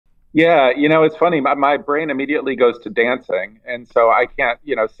Yeah, it's funny. My brain immediately goes to dancing, and so I can't,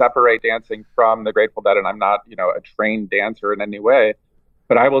 separate dancing from the Grateful Dead, and I'm not, a trained dancer in any way.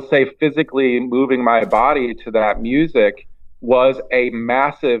 But I will say physically moving my body to that music was a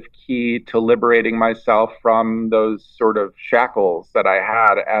massive key to liberating myself from those sort of shackles that I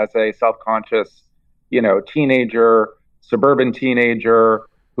had as a self-conscious, teenager, suburban teenager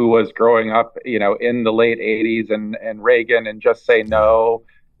who was growing up, in the late 80s and Reagan and Just Say Yeah.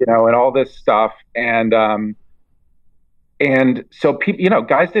 No, and all this stuff. And so people,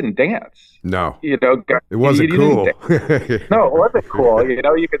 guys didn't dance. No, it You wasn't didn't. cool. No, it wasn't cool.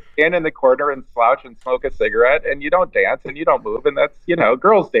 You could stand in the corner and slouch and smoke a cigarette, and you don't dance and you don't move, and that's,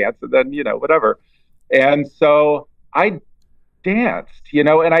 girls dance, and then, whatever. And so I danced,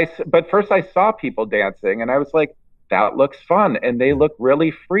 but first I saw people dancing, and I was like, that looks fun, and they look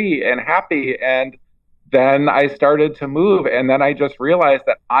really free and happy. And then I started to move, and then I just realized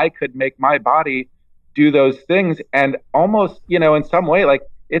that I could make my body do those things, and almost, in some way, like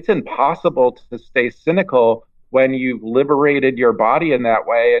it's impossible to stay cynical when you've liberated your body in that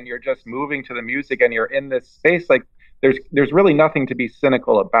way and you're just moving to the music and you're in this space. Like there's really nothing to be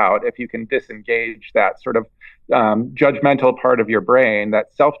cynical about if you can disengage that sort of judgmental part of your brain,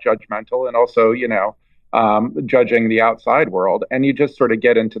 that self-judgmental, and also, judging the outside world, and you just sort of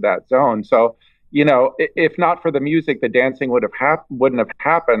get into that zone. So, if not for the music, the dancing wouldn't have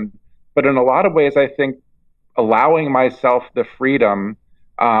happened. But in a lot of ways, I think allowing myself the freedom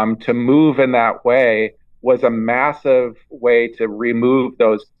to move in that way was a massive way to remove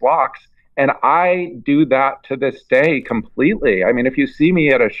those blocks. And I do that to this day completely. I mean, if you see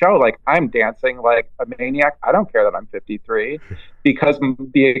me at a show, like I'm dancing like a maniac. I don't care that I'm 53 because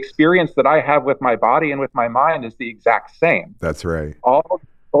the experience that I have with my body and with my mind is the exact same. That's right. All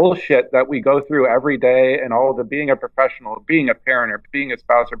bullshit that we go through every day, and all the being a professional, being a parent, or being a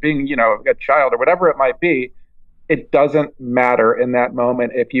spouse, or being, a child, or whatever it might be, it doesn't matter in that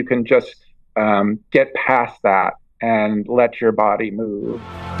moment if you can just get past that and let your body move.